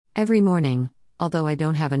Every morning, although I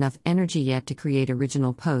don't have enough energy yet to create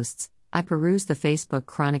original posts, I peruse the Facebook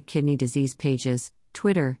chronic kidney disease pages,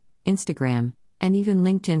 Twitter, Instagram, and even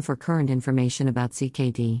LinkedIn for current information about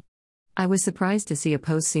CKD. I was surprised to see a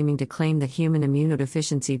post seeming to claim that human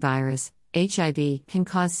immunodeficiency virus, HIV, can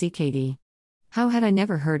cause CKD. How had I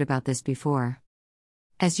never heard about this before?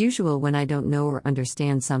 As usual, when I don't know or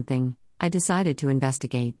understand something, I decided to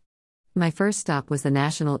investigate. My first stop was the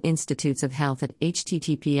National Institutes of Health at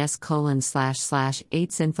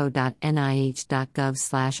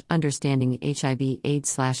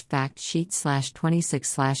https://aidsinfo.nih.gov/understanding-HIV/AIDS/fact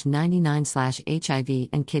sheet/26/99/HIV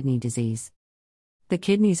and kidney disease. The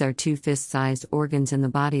kidneys are two fist-sized organs in the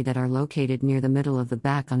body that are located near the middle of the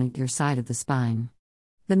back on either side of the spine.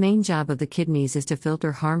 The main job of the kidneys is to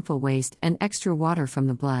filter harmful waste and extra water from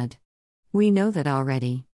the blood. We know that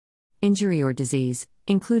already. Injury or disease,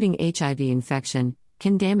 including HIV infection,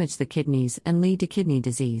 can damage the kidneys and lead to kidney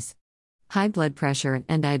disease. High blood pressure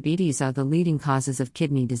and diabetes are the leading causes of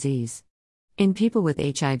kidney disease. In people with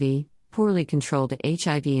HIV, poorly controlled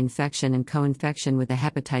HIV infection and co-infection with the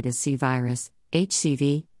hepatitis C virus,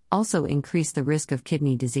 HCV, also increase the risk of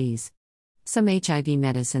kidney disease. Some HIV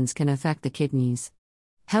medicines can affect the kidneys.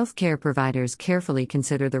 Healthcare providers carefully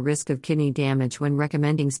consider the risk of kidney damage when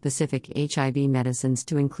recommending specific HIV medicines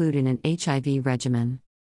to include in an HIV regimen.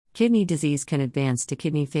 Kidney disease can advance to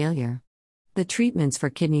kidney failure. The treatments for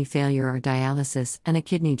kidney failure are dialysis and a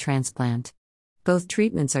kidney transplant. Both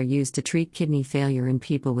treatments are used to treat kidney failure in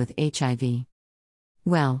people with HIV.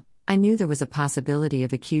 Well, I knew there was a possibility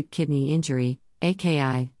of acute kidney injury,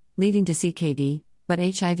 AKI, leading to CKD, but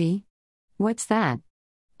HIV? What's that?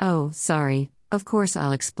 Oh, sorry. Of course,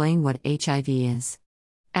 I'll explain what HIV is.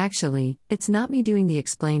 Actually, it's not me doing the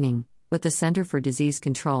explaining, but the Center for Disease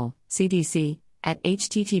Control, CDC, at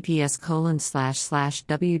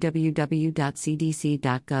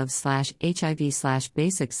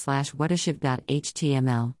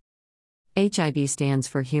https://www.cdc.gov/hiv/basics/whatishiv.html. HIV stands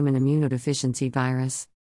for Human Immunodeficiency Virus.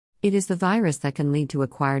 It is the virus that can lead to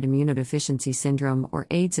acquired immunodeficiency syndrome or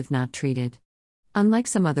AIDS if not treated. Unlike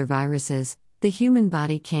some other viruses, the human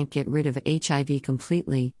body can't get rid of HIV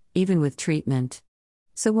completely, even with treatment.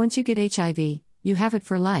 So once you get HIV, you have it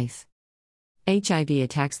for life. HIV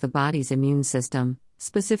attacks the body's immune system,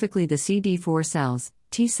 specifically the CD4 cells,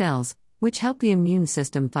 T cells, which help the immune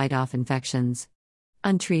system fight off infections.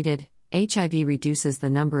 Untreated, HIV reduces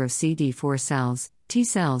the number of CD4 cells, T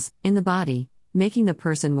cells, in the body, making the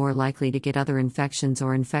person more likely to get other infections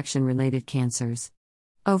or infection-related cancers.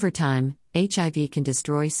 Over time, HIV can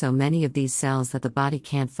destroy so many of these cells that the body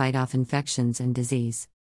can't fight off infections and disease.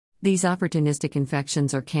 These opportunistic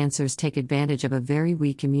infections or cancers take advantage of a very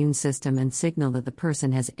weak immune system and signal that the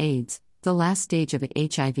person has AIDS, the last stage of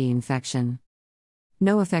HIV infection.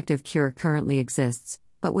 No effective cure currently exists,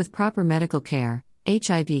 but with proper medical care,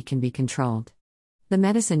 HIV can be controlled. The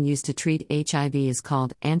medicine used to treat HIV is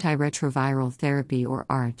called antiretroviral therapy or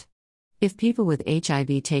ART. If people with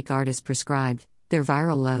HIV take ART as prescribed, their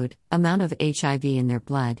viral load, amount of HIV in their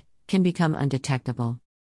blood, can become undetectable.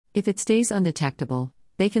 If it stays undetectable,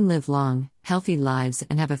 they can live long, healthy lives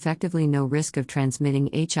and have effectively no risk of transmitting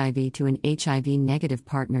HIV to an HIV-negative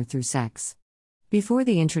partner through sex. Before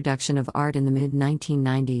the introduction of ART in the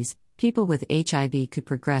mid-1990s, people with HIV could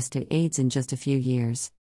progress to AIDS in just a few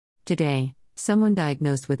years. Today, someone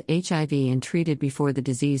diagnosed with HIV and treated before the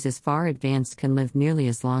disease is far advanced can live nearly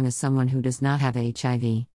as long as someone who does not have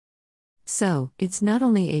HIV. So, it's not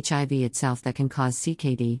only HIV itself that can cause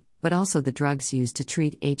CKD, but also the drugs used to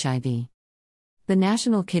treat HIV. The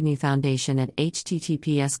National Kidney Foundation at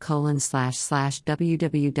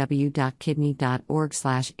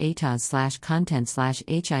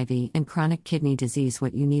https://www.kidney.org/atas/content/HIV and chronic kidney disease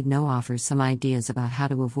What You Need Know offers some ideas about how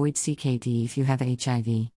to avoid CKD if you have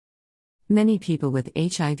HIV. Many people with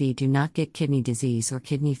HIV do not get kidney disease or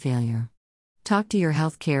kidney failure. Talk to your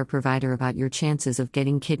healthcare provider about your chances of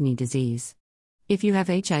getting kidney disease. If you have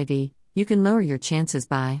HIV, you can lower your chances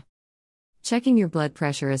by checking your blood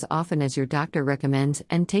pressure as often as your doctor recommends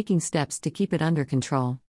and taking steps to keep it under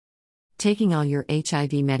control. Taking all your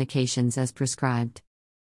HIV medications as prescribed.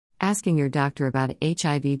 Asking your doctor about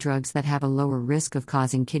HIV drugs that have a lower risk of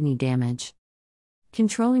causing kidney damage.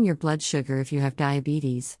 Controlling your blood sugar if you have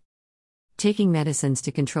diabetes. Taking medicines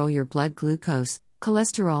to control your blood glucose,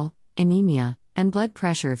 cholesterol, anemia, and blood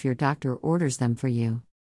pressure if your doctor orders them for you.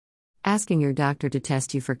 Asking your doctor to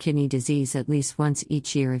test you for kidney disease at least once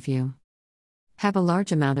each year if you have a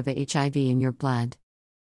large amount of HIV in your blood.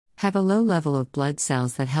 Have a low level of blood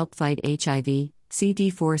cells that help fight HIV.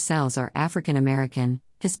 CD4 cells are African American,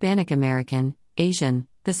 Hispanic American, Asian,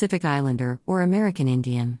 Pacific Islander, or American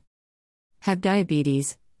Indian. Have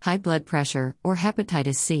diabetes, high blood pressure, or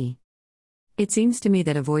hepatitis C. It seems to me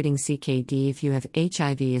that avoiding CKD if you have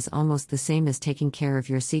HIV is almost the same as taking care of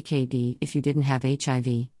your CKD if you didn't have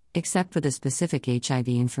HIV, except for the specific HIV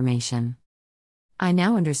information. I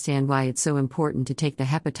now understand why it's so important to take the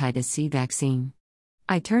hepatitis C vaccine.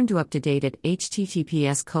 I turn to UpToDate at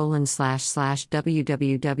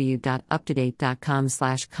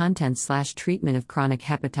https://www.uptodate.com/content/treatment of chronic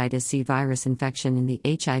hepatitis C virus infection in the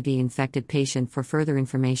HIV-infected patient for further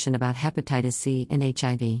information about hepatitis C and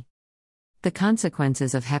HIV. The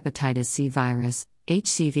consequences of hepatitis C virus,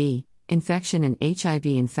 HCV, infection in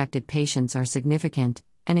HIV-infected patients are significant,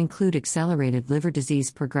 and include accelerated liver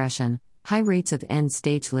disease progression, high rates of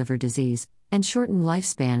end-stage liver disease, and shortened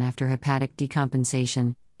lifespan after hepatic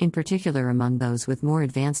decompensation, in particular among those with more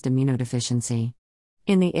advanced immunodeficiency.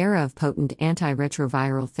 In the era of potent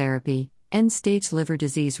antiretroviral therapy, end-stage liver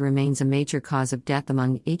disease remains a major cause of death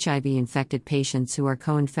among HIV-infected patients who are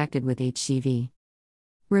co-infected with HCV.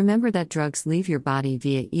 Remember that drugs leave your body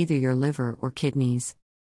via either your liver or kidneys.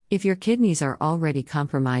 If your kidneys are already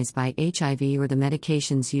compromised by HIV or the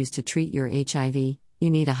medications used to treat your HIV, you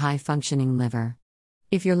need a high-functioning liver.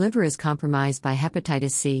 If your liver is compromised by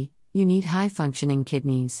hepatitis C, you need high-functioning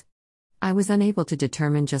kidneys. I was unable to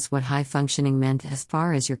determine just what high-functioning meant as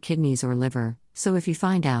far as your kidneys or liver, so if you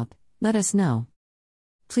find out, let us know.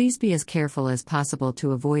 Please be as careful as possible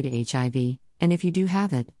to avoid HIV, and if you do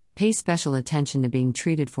have it, pay special attention to being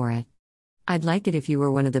treated for it. I'd like it if you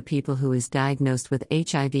were one of the people who is diagnosed with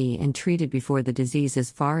HIV and treated before the disease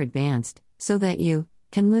is far advanced, so that you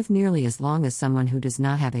can live nearly as long as someone who does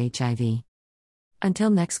not have HIV.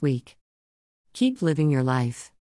 Until next week. Keep living your life.